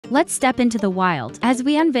Let's step into the wild as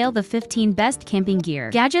we unveil the 15 best camping gear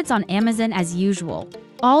gadgets on Amazon as usual.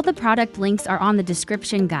 All the product links are on the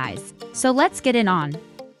description, guys. So let's get it on.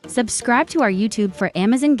 Subscribe to our YouTube for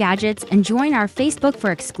Amazon gadgets and join our Facebook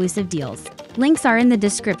for exclusive deals. Links are in the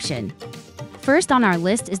description. First on our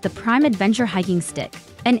list is the Prime Adventure Hiking Stick,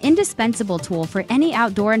 an indispensable tool for any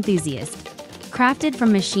outdoor enthusiast. Crafted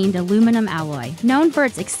from machined aluminum alloy, known for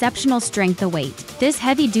its exceptional strength and weight, this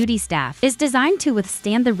heavy-duty staff is designed to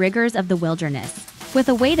withstand the rigors of the wilderness. With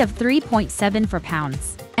a weight of 3.74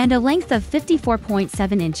 pounds and a length of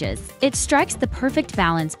 54.7 inches, it strikes the perfect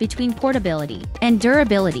balance between portability and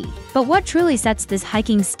durability. But what truly sets this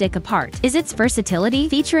hiking stick apart is its versatility.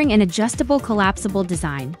 Featuring an adjustable collapsible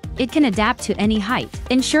design, it can adapt to any height,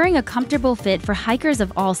 ensuring a comfortable fit for hikers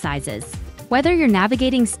of all sizes. Whether you're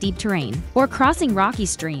navigating steep terrain or crossing rocky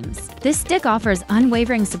streams, this stick offers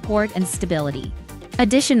unwavering support and stability.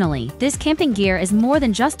 Additionally, this camping gear is more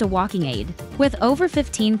than just a walking aid, with over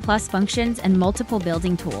 15 plus functions and multiple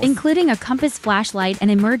building tools, including a compass, flashlight,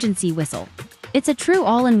 and emergency whistle. It's a true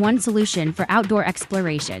all-in-one solution for outdoor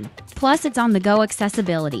exploration. Plus, its on-the-go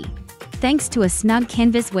accessibility, thanks to a snug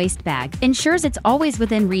canvas waist bag, ensures it's always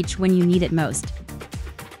within reach when you need it most.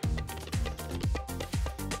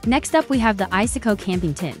 Next up, we have the Icico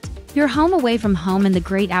Camping Tent, your home away from home in the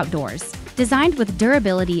great outdoors. Designed with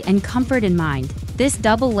durability and comfort in mind, this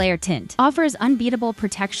double-layer tent offers unbeatable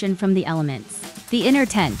protection from the elements. The inner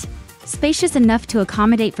tent, spacious enough to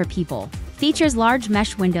accommodate 4 people, features large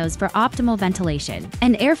mesh windows for optimal ventilation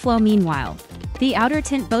and airflow. Meanwhile, the outer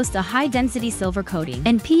tent boasts a high-density silver coating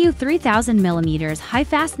and PU 3000mm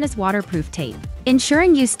high-fastness waterproof tape,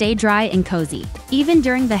 ensuring you stay dry and cozy, even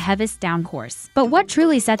during the heaviest downpours. But what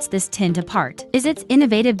truly sets this tent apart is its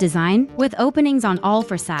innovative design. With openings on all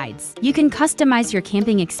 4 sides, you can customize your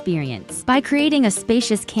camping experience by creating a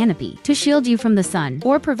spacious canopy to shield you from the sun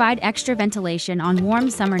or provide extra ventilation on warm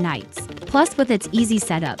summer nights. Plus, with its easy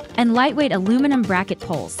setup and lightweight aluminum bracket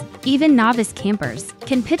poles, even novice campers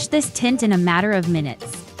can pitch this tent in a matter of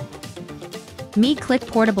minutes. Meet Click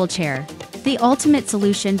Portable Chair, the ultimate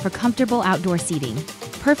solution for comfortable outdoor seating.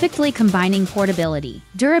 Perfectly combining portability,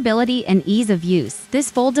 durability, and ease of use, this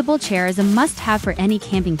foldable chair is a must-have for any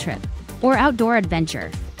camping trip or outdoor adventure.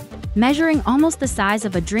 Measuring almost the size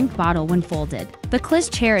of a drink bottle when folded, the Click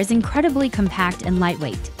chair is incredibly compact and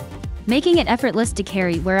lightweight, making it effortless to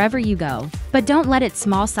carry wherever you go. But don't let its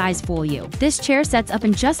small size fool you. This chair sets up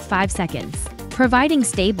in just 5 seconds, providing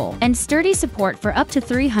stable and sturdy support for up to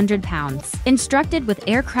 300 pounds. Constructed with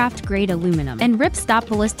aircraft-grade aluminum and rip-stop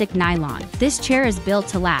ballistic nylon, this chair is built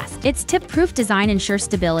to last. Its tip-proof design ensures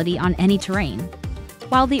stability on any terrain,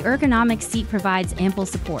 while the ergonomic seat provides ample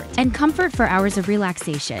support and comfort for hours of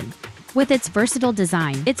relaxation. With its versatile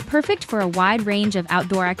design, it's perfect for a wide range of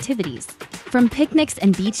outdoor activities, from picnics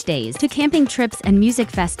and beach days to camping trips and music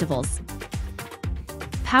festivals.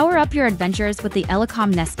 Power up your adventures with the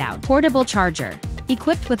Elecom Nest Out portable charger.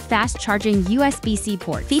 Equipped with fast-charging USB-C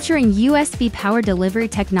port featuring USB power delivery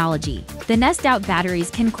technology, the Nest Out batteries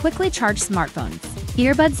can quickly charge smartphones,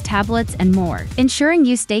 earbuds, tablets, and more, ensuring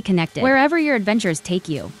you stay connected wherever your adventures take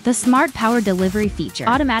you. The Smart Power Delivery feature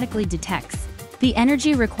automatically detects the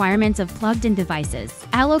energy requirements of plugged-in devices,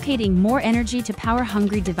 allocating more energy to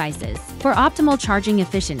power-hungry devices for optimal charging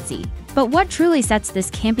efficiency. But what truly sets this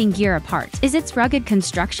camping gear apart is its rugged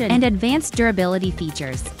construction and advanced durability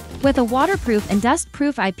features. With a waterproof and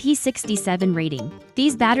dust-proof IP67 rating,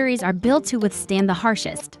 these batteries are built to withstand the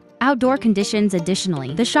harshest outdoor conditions.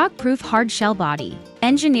 Additionally, the shock-proof hard-shell body,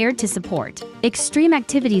 engineered to support extreme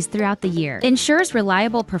activities throughout the year, ensures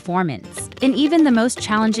reliable performance in even the most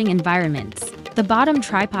challenging environments. The bottom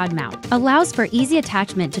tripod mount allows for easy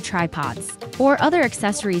attachment to tripods or other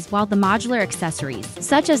accessories, while the modular accessories,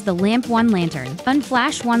 such as the Lamp 1 lantern and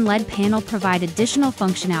Flash 1 LED panel, provide additional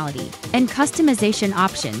functionality and customization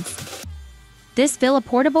options. This Villa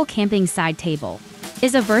portable camping side table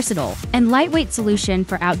is a versatile and lightweight solution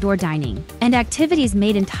for outdoor dining and activities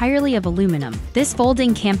made entirely of aluminum. This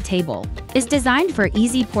folding camp table is designed for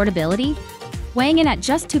easy portability, weighing in at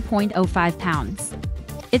just 2.05 pounds.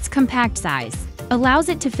 Its compact size allows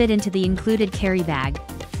it to fit into the included carry bag,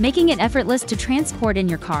 making it effortless to transport in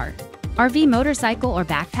your car, RV, motorcycle, or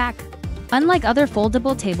backpack. Unlike other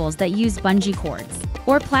foldable tables that use bungee cords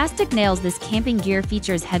or plastic nails, this camping gear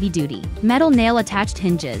features heavy-duty metal nail-attached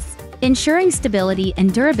hinges, ensuring stability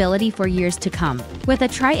and durability for years to come. With a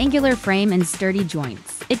triangular frame and sturdy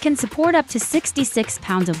joints, it can support up to 66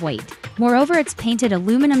 pounds of weight. Moreover, its painted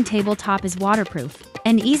aluminum tabletop is waterproof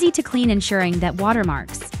and easy to clean, ensuring that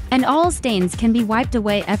watermarks and all stains can be wiped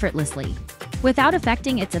away effortlessly without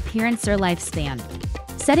affecting its appearance or lifespan.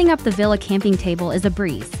 Setting up the Villa camping table is a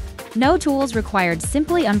breeze. No tools required,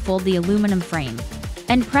 simply unfold the aluminum frame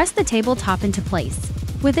and press the tabletop into place.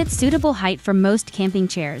 With its suitable height for most camping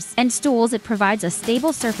chairs and stools, it provides a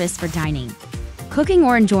stable surface for dining, cooking,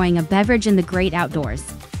 or enjoying a beverage in the great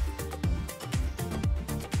outdoors.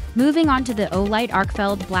 Moving on to the Olight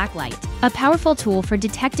Arcfeld Black Light, a powerful tool for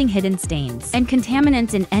detecting hidden stains and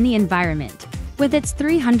contaminants in any environment. With its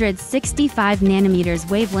 365 nanometers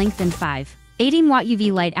wavelength and 518-watt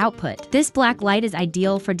UV light output, this black light is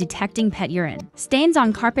ideal for detecting pet urine, stains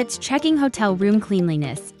on carpets, checking hotel room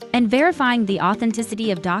cleanliness, and verifying the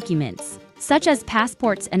authenticity of documents, such as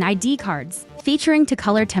passports and ID cards. Featuring to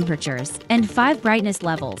color temperatures and 5 brightness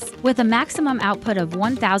levels, with a maximum output of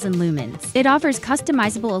 1000 lumens, it offers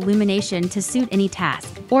customizable illumination to suit any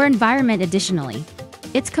task or environment. Additionally,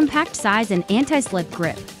 its compact size and anti-slip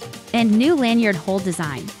grip and new lanyard hole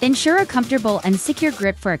design ensure a comfortable and secure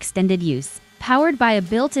grip for extended use. Powered by a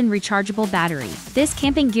built-in rechargeable battery, this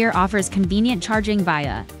camping gear offers convenient charging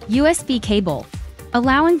via USB cable,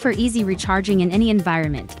 allowing for easy recharging in any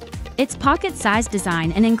environment. Its pocket-sized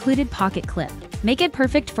design and included pocket clip make it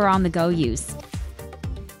perfect for on-the-go use.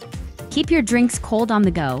 Keep your drinks cold on the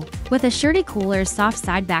go with a Shirty Cooler soft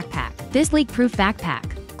side backpack. This leak-proof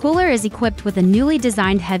backpack cooler is equipped with a newly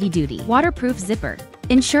designed heavy-duty, waterproof zipper,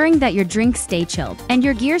 ensuring that your drinks stay chilled and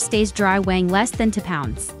your gear stays dry, weighing less than 2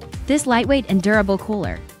 pounds. This lightweight and durable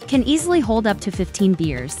cooler can easily hold up to 15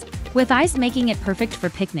 beers, with ice making it perfect for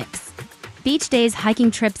picnics, beach days, hiking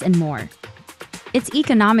trips, and more. Its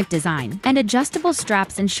economic design and adjustable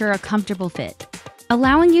straps ensure a comfortable fit,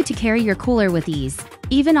 allowing you to carry your cooler with ease,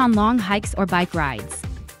 even on long hikes or bike rides.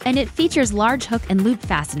 And it features large hook and loop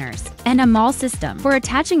fasteners and a maul system for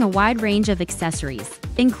attaching a wide range of accessories,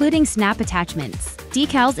 including snap attachments,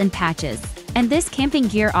 decals, and patches. And this camping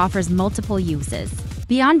gear offers multiple uses.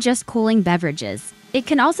 Beyond just cooling beverages, it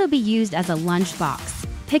can also be used as a lunch box,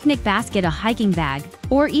 picnic basket, a hiking bag,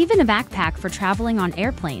 or even a backpack for traveling on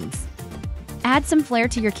airplanes. Add some flair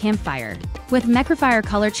to your campfire with Microfire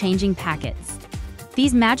color-changing packets.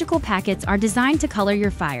 These magical packets are designed to color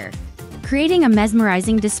your fire, creating a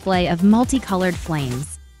mesmerizing display of multicolored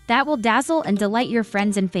flames that will dazzle and delight your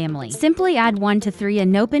friends and family. Simply add 1 to 3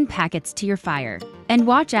 unopened packets to your fire and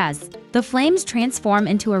watch as the flames transform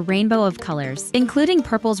into a rainbow of colors, including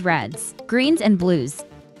purples, reds, greens, and blues.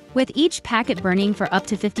 With each packet burning for up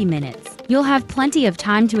to 50 minutes, you'll have plenty of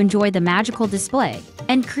time to enjoy the magical display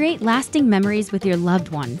and create lasting memories with your loved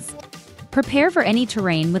ones. Prepare for any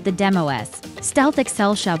terrain with the Demo-S Stealth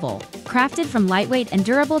XL shovel, crafted from lightweight and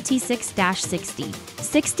durable T6-60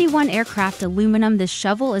 61 aircraft aluminum. This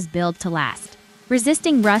shovel is built to last,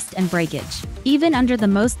 resisting rust and breakage, even under the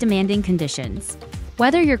most demanding conditions.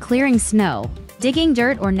 Whether you're clearing snow, digging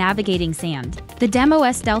dirt, or navigating sand, the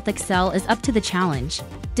Demo-S Stealth XL is up to the challenge.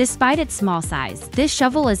 Despite its small size, this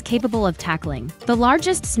shovel is capable of tackling the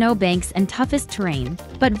largest snow banks and toughest terrain.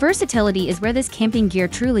 But versatility is where this camping gear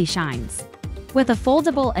truly shines. With a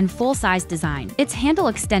foldable and full-size design, its handle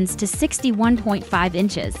extends to 61.5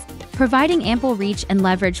 inches, providing ample reach and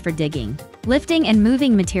leverage for digging, lifting, and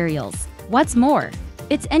moving materials. What's more,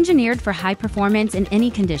 it's engineered for high performance in any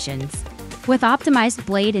conditions. With optimized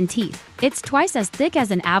blade and teeth, it's twice as thick as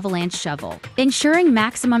an avalanche shovel, ensuring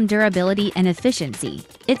maximum durability and efficiency.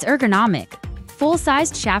 Its ergonomic,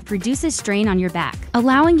 full-sized shaft reduces strain on your back,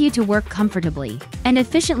 allowing you to work comfortably and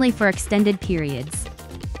efficiently for extended periods.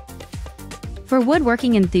 For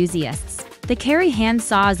woodworking enthusiasts, the Carry hand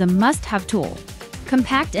saw is a must-have tool.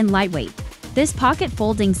 Compact and lightweight, this pocket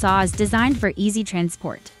folding saw is designed for easy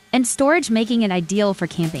transport and storage, making it ideal for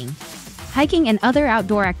camping, hiking, and other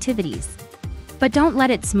outdoor activities. But don't let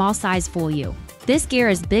its small size fool you. This gear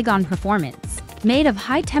is big on performance. Made of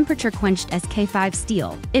high-temperature quenched SK5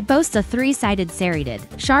 steel, it boasts a 3-sided serrated,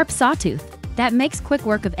 sharp sawtooth that makes quick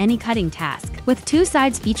work of any cutting task. With 2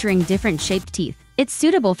 sides featuring different shaped teeth, it's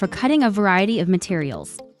suitable for cutting a variety of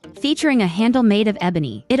materials. Featuring a handle made of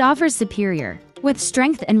ebony, it offers superior with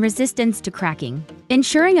strength and resistance to cracking,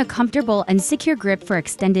 ensuring a comfortable and secure grip for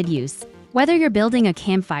extended use. Whether you're building a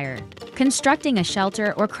campfire, constructing a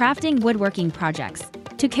shelter, or crafting woodworking projects,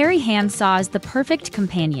 the Carry hand saw is the perfect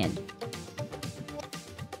companion.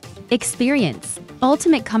 Experience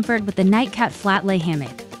ultimate comfort with the Nightcat Flat Lay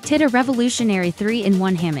Hammock. A revolutionary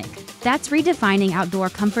 3-in-1 hammock that's redefining outdoor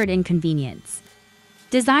comfort and convenience.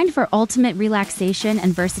 Designed for ultimate relaxation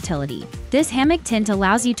and versatility, this hammock tent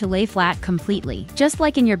allows you to lay flat completely, just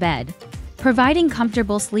like in your bed, providing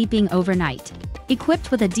comfortable sleeping overnight.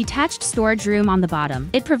 Equipped with a detached storage room on the bottom,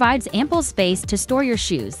 it provides ample space to store your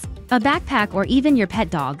shoes, a backpack, or even your pet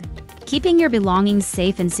dog, keeping your belongings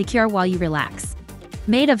safe and secure while you relax.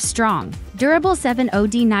 Made of strong, Durable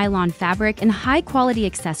 7OD nylon fabric and high-quality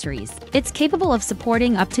accessories. It's capable of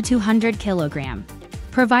supporting up to 200 kilograms,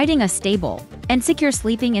 providing a stable and secure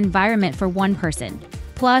sleeping environment for one person.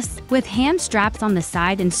 Plus, with hand straps on the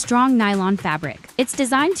side and strong nylon fabric, it's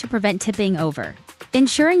designed to prevent tipping over,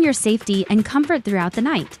 ensuring your safety and comfort throughout the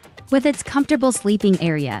night. With its comfortable sleeping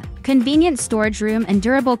area, convenient storage room, and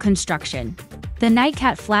durable construction, the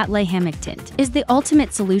Nightcat Flat Lay Hammock Tent is the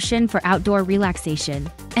ultimate solution for outdoor relaxation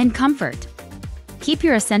and comfort. Keep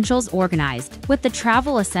your essentials organized with the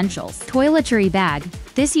Travel Essentials Toiletry Bag.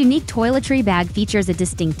 This unique toiletry bag features a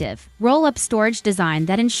distinctive, roll-up storage design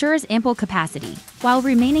that ensures ample capacity while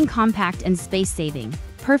remaining compact and space-saving.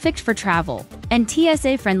 Perfect for travel and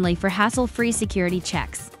TSA-friendly for hassle-free security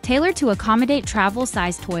checks. Tailored to accommodate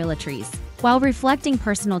travel-sized toiletries while reflecting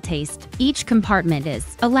personal taste. Each compartment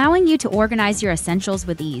is allowing you to organize your essentials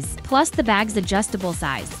with ease. Plus, the bag's adjustable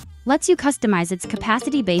size lets you customize its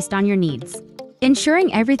capacity based on your needs,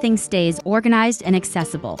 ensuring everything stays organized and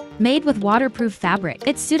accessible. Made with waterproof fabric,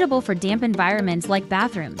 it's suitable for damp environments like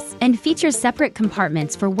bathrooms and features separate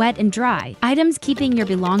compartments for wet and dry items, keeping your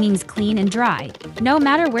belongings clean and dry, no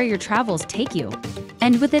matter where your travels take you.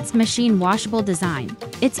 And with its machine washable design,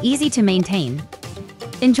 it's easy to maintain.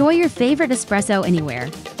 Enjoy your favorite espresso anywhere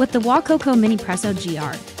with the Wacoco Mini Presso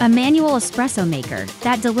GR, a manual espresso maker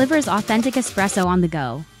that delivers authentic espresso on the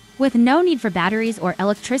go. With no need for batteries or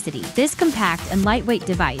electricity, this compact and lightweight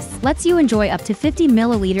device lets you enjoy up to 50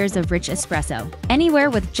 milliliters of rich espresso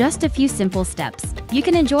anywhere with just a few simple steps. You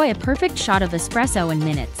can enjoy a perfect shot of espresso in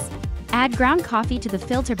minutes. Add ground coffee to the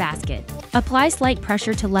filter basket. Apply slight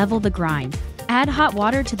pressure to level the grind. Add hot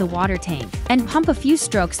water to the water tank and pump a few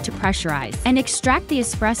strokes to pressurize and extract the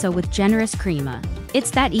espresso with generous crema.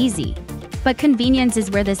 It's that easy. But convenience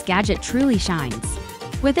is where this gadget truly shines.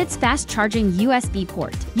 With its fast-charging USB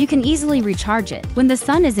port, you can easily recharge it when the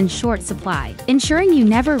sun is in short supply, ensuring you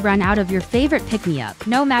never run out of your favorite pick-me-up,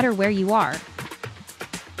 no matter where you are.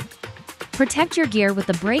 Protect your gear with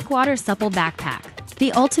the Breakwater Supple Backpack,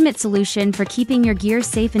 the ultimate solution for keeping your gear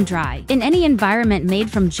safe and dry in any environment.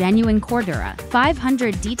 Made from genuine Cordura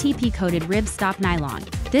 500 DTP-coated ribstop nylon,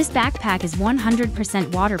 this backpack is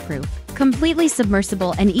 100% waterproof, completely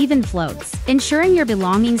submersible, and even floats, ensuring your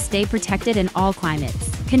belongings stay protected in all climates,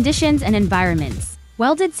 conditions, and environments.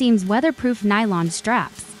 Welded seams, weatherproof nylon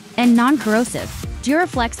straps, and non-corrosive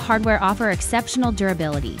Duraflex hardware offer exceptional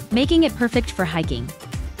durability, making it perfect for hiking,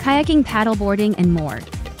 kayaking, paddleboarding, and more.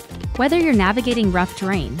 Whether you're navigating rough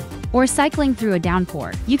terrain or cycling through a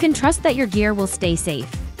downpour, you can trust that your gear will stay safe,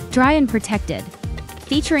 dry, and protected.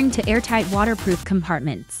 Featuring two airtight waterproof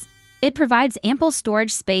compartments, it provides ample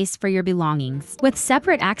storage space for your belongings, with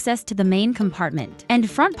separate access to the main compartment and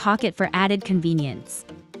front pocket for added convenience.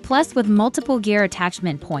 Plus, with multiple gear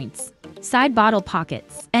attachment points, side bottle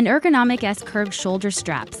pockets, and ergonomic S-curved shoulder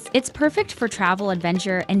straps, it's perfect for travel,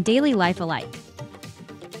 adventure, and daily life alike.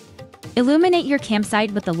 Illuminate your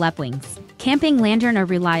campsite with the Lepwings Camping Lantern, a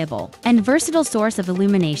reliable and versatile source of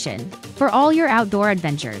illumination for all your outdoor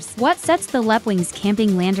adventures. What sets the Lepwings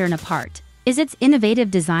Camping Lantern apart is its innovative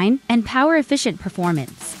design and power-efficient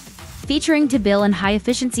performance. Featuring two-bill and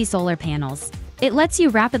high-efficiency solar panels, it lets you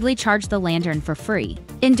rapidly charge the lantern for free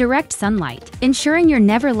in direct sunlight, ensuring you're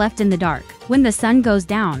never left in the dark when the sun goes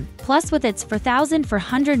down. Plus, with its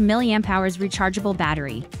 4,400 mAh rechargeable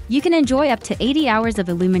battery, you can enjoy up to 80 hours of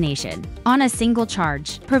illumination on a single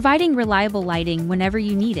charge, providing reliable lighting whenever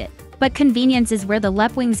you need it. But convenience is where the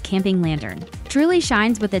Lepwings Camping Lantern truly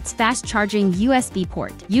shines. With its fast-charging USB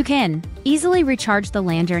port, you can easily recharge the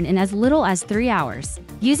lantern in as little as 3 hours,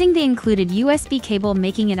 using the included USB cable,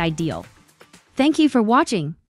 making it ideal. Thank you for watching.